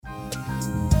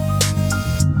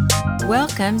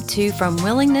Welcome to From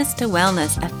Willingness to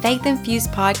Wellness, a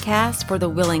faith-infused podcast for the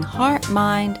willing heart,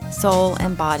 mind, soul,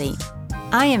 and body.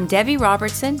 I am Debbie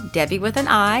Robertson, Debbie with an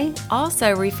I,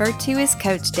 also referred to as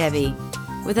Coach Debbie.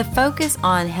 With a focus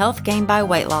on health gained by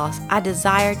weight loss, I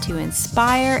desire to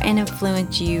inspire and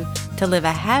influence you to live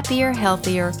a happier,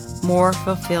 healthier, more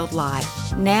fulfilled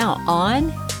life. Now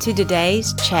on to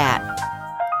today's chat.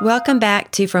 Welcome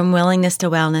back to From Willingness to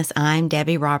Wellness. I'm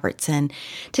Debbie Robertson.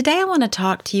 Today I want to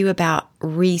talk to you about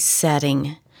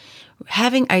resetting,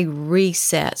 having a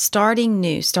reset, starting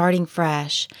new, starting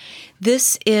fresh.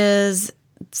 This is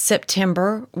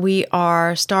September. We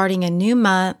are starting a new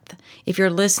month. If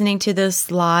you're listening to this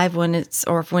live when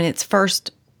it's first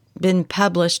been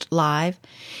published live,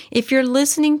 if you're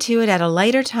listening to it at a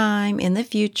later time in the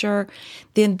future,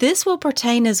 then this will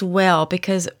pertain as well,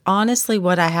 because honestly,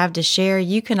 what I have to share,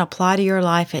 you can apply to your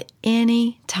life at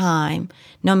any time,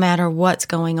 no matter what's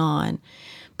going on.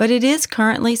 But it is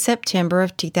currently September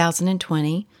of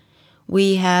 2020.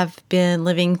 We have been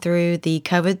living through the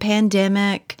COVID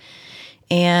pandemic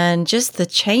and just the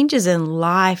changes in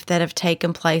life that have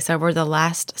taken place over the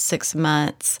last 6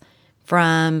 months,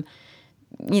 from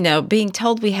being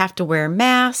told we have to wear a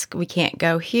mask, we can't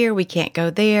go here, we can't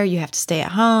go there, you have to stay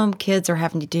at home. Kids are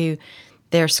having to do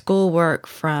their schoolwork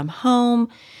from home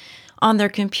on their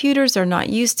computers. They're not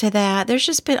used to that. There's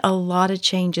just been a lot of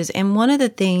changes. And one of the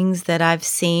things that I've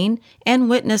seen and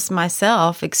witnessed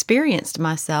myself, experienced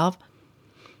myself,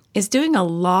 is doing a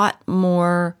lot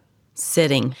more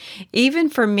sitting. Even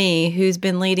for me, who's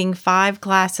been leading 5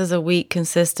 classes a week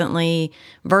consistently,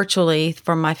 virtually,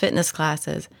 from my fitness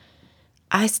classes,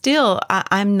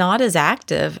 I'm not as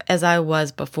active as I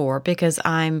was before because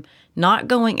I'm not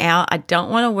going out. I don't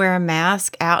want to wear a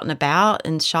mask out and about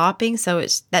and shopping, so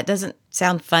that doesn't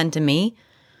sound fun to me.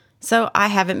 So I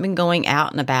haven't been going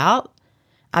out and about.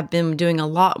 I've been doing a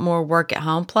lot more work at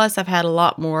home. Plus, I've had a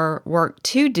lot more work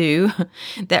to do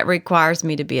that requires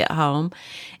me to be at home.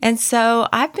 And so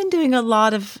I've been doing a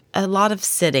lot of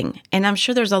sitting, and I'm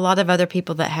sure there's a lot of other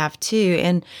people that have too.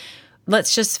 And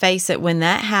let's just face it, when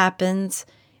that happens,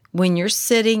 when you're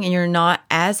sitting and you're not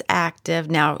as active.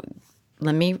 Now,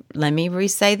 let me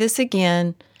re-say this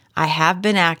again. I have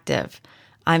been active.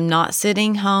 I'm not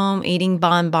sitting home eating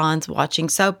bonbons, watching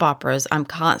soap operas. I'm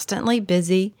constantly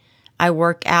busy. I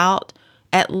work out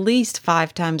at least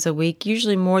 5 times a week,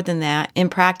 usually more than that, in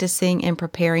practicing and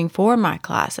preparing for my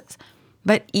classes.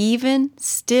 But even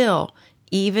still,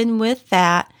 even with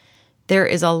that, there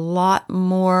is a lot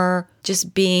more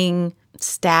just being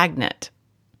stagnant.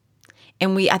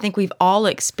 And I think we've all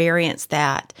experienced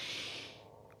that.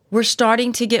 We're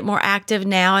starting to get more active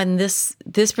now in this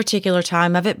particular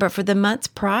time of it, but for the months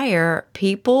prior,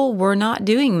 people were not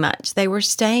doing much. They were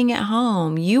staying at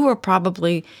home. You were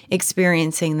probably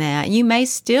experiencing that. You may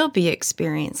still be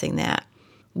experiencing that.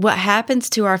 What happens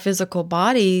to our physical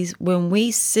bodies when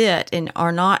we sit and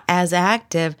are not as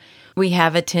active, we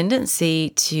have a tendency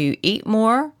to eat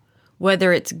more,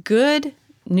 whether it's good,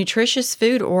 nutritious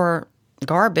food or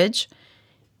garbage.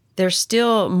 There's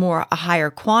still a higher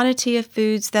quantity of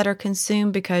foods that are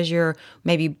consumed because you're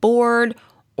maybe bored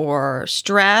or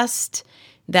stressed,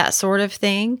 that sort of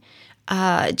thing.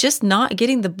 Just not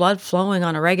getting the blood flowing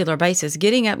on a regular basis,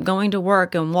 getting up, going to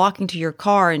work and walking to your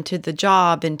car and to the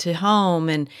job and to home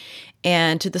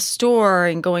and to the store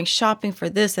and going shopping for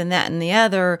this and that and the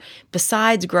other,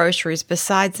 besides groceries,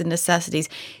 besides the necessities.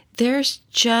 There's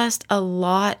just a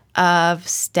lot of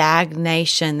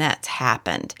stagnation that's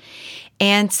happened.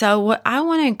 And so what I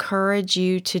want to encourage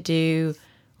you to do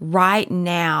right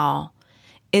now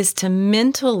is to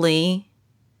mentally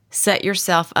set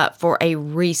yourself up for a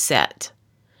reset.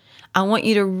 I want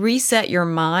you to reset your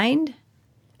mind.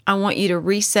 I want you to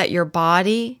reset your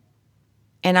body.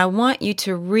 And I want you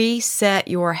to reset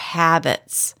your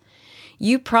habits.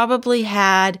 You probably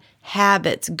had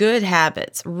habits, good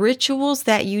habits, rituals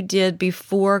that you did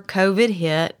before COVID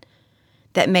hit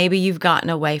that maybe you've gotten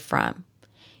away from.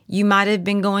 You might have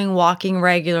been walking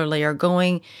regularly or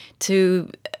going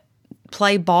to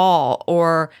play ball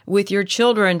or with your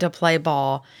children to play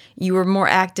ball. You were more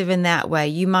active in that way.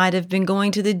 You might have been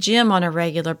going to the gym on a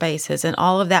regular basis, and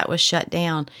all of that was shut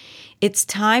down. It's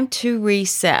time to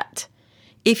reset.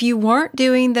 If you weren't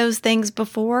doing those things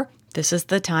before, this is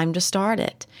the time to start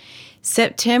it.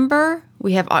 September,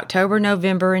 we have October,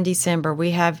 November, and December.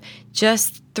 We have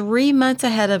just 3 months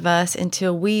ahead of us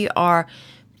until we are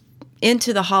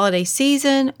into the holiday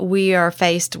season. We are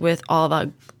faced with all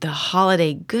the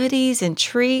holiday goodies and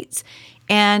treats.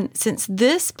 And since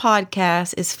this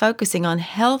podcast is focusing on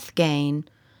health gain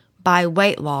by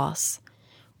weight loss,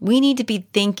 we need to be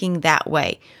thinking that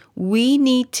way. We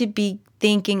need to be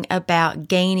thinking about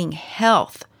gaining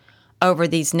health over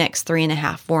these next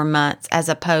 3.5, 4 months as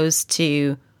opposed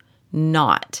to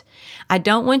not. I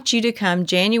don't want you to come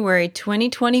January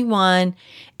 2021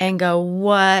 and go,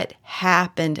 what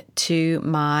happened to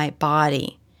my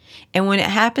body? And when it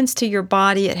happens to your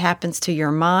body, it happens to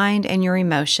your mind and your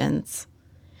emotions.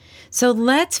 So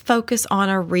let's focus on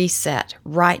a reset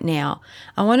right now.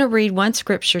 I want to read one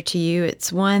scripture to you.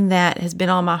 It's one that has been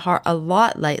on my heart a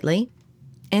lot lately.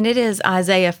 And it is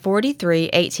Isaiah 43,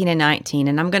 18 and 19.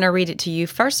 And I'm going to read it to you,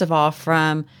 first of all,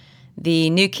 from the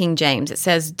New King James. It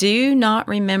says, "Do not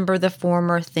remember the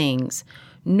former things,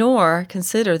 nor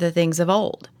consider the things of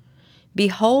old.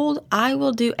 Behold, I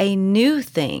will do a new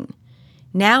thing.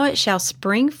 Now it shall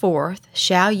spring forth.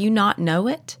 Shall you not know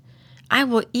it? I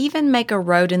will even make a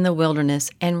road in the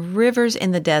wilderness and rivers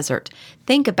in the desert."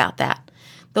 Think about that.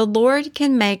 The Lord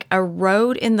can make a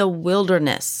road in the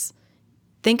wilderness.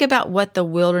 Think about what the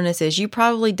wilderness is. You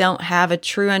probably don't have a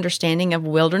true understanding of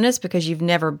wilderness because you've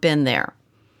never been there.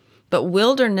 But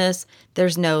wilderness,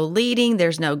 there's no leading,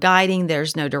 there's no guiding,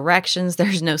 there's no directions,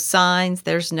 there's no signs,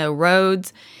 there's no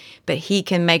roads. But He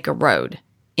can make a road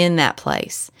in that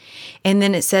place. And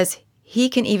then it says He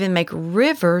can even make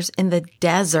rivers in the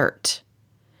desert.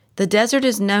 The desert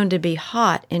is known to be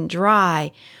hot and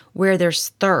dry where there's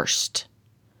thirst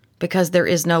because there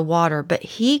is no water. But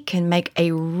He can make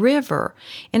a river.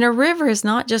 And a river is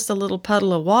not just a little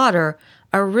puddle of water.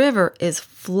 A river is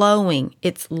flowing.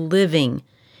 It's living.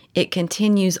 It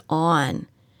continues on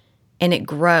and it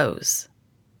grows.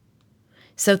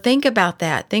 So think about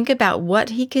that. Think about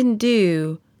what He can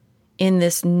do in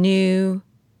this new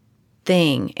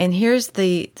thing. And here's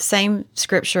the same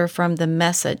scripture from the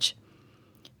Message.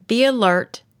 "Be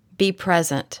alert, be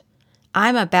present.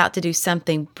 I'm about to do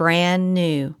something brand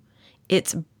new.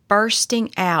 It's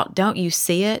bursting out. Don't you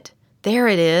see it? There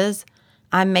it is.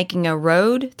 I'm making a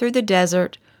road through the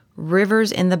desert,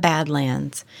 rivers in the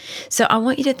Badlands." So I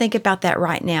want you to think about that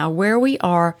right now, where we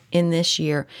are in this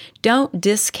year. Don't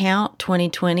discount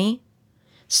 2020.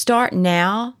 Start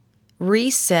now.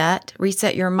 Reset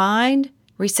your mind,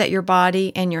 reset your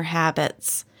body and your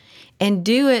habits, and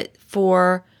do it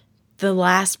for the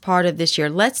last part of this year.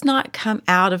 Let's not come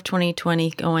out of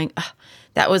 2020 going,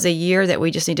 that was a year that we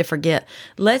just need to forget.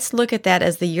 Let's look at that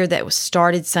as the year that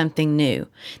started something new,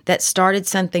 that started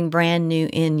something brand new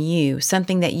in you,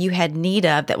 something that you had need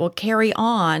of that will carry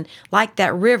on like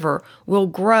that river, will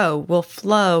grow, will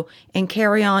flow, and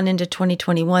carry on into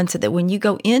 2021 so that when you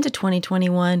go into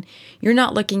 2021, you're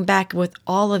not looking back with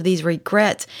all of these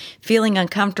regrets, feeling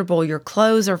uncomfortable. Your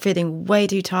clothes are fitting way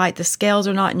too tight. The scales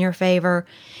are not in your favor.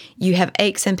 You have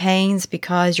aches and pains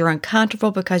because you're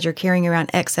uncomfortable because you're carrying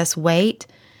around excess weight.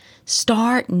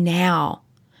 Start now.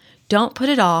 Don't put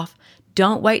it off.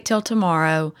 Don't wait till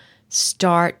tomorrow.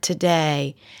 Start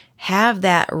today. Have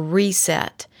that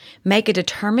reset. Make a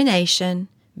determination.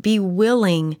 Be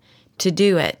willing to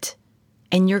do it.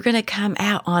 And you're going to come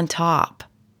out on top.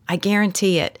 I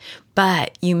guarantee it.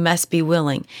 But you must be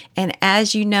willing. And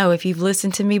as you know, if you've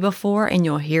listened to me before and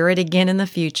you'll hear it again in the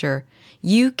future,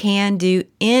 you can do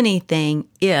anything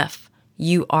if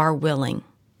you are willing.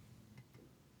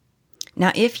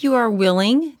 Now, if you are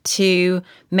willing to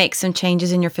make some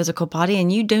changes in your physical body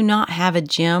and you do not have a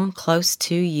gym close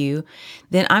to you,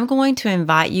 then I'm going to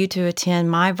invite you to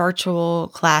attend my virtual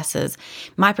classes.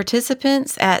 My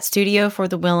participants at Studio for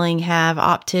the Willing have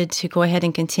opted to go ahead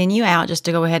and continue out, just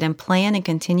to go ahead and plan and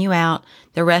continue out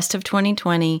the rest of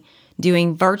 2020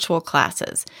 doing virtual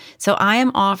classes. So I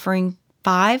am offering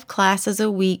 5 classes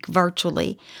a week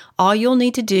virtually. All you'll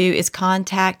need to do is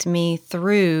contact me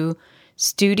through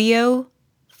Studio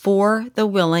for the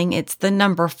Willing. It's the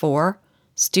number 4,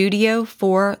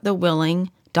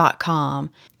 studioforthewilling.com.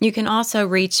 You can also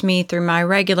reach me through my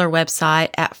regular website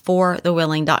at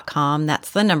forthewilling.com. That's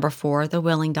the number 4,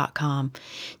 thewilling.com.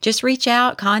 Just reach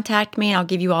out, contact me, and I'll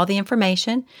give you all the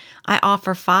information. I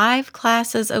offer 5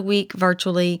 classes a week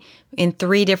virtually in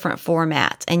 3 different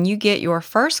formats, and you get your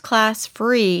first class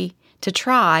free to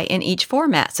try in each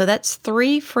format. So that's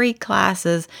 3 free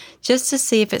classes just to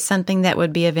see if it's something that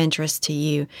would be of interest to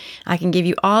you. I can give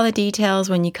you all the details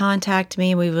when you contact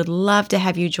me. We would love to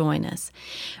have you join us.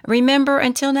 Remember,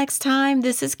 until next time,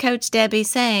 this is Coach Debbie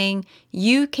saying,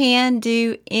 you can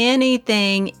do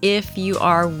anything if you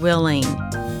are willing.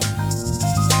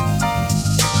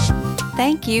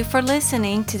 Thank you for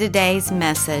listening to today's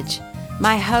message.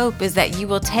 My hope is that you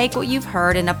will take what you've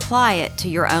heard and apply it to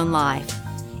your own life.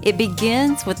 It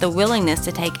begins with the willingness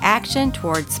to take action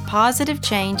towards positive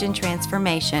change and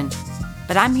transformation.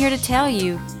 But I'm here to tell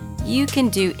you, you can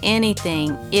do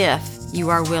anything if you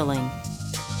are willing.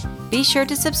 Be sure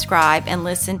to subscribe and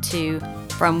listen to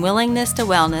From Willingness to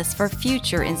Wellness for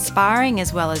future inspiring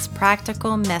as well as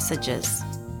practical messages.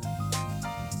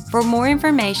 For more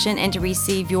information and to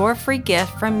receive your free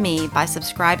gift from me by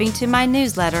subscribing to my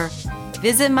newsletter,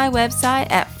 visit my website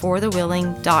at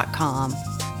forthewilling.com.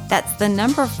 That's the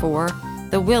number 4,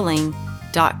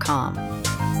 thewilling.com.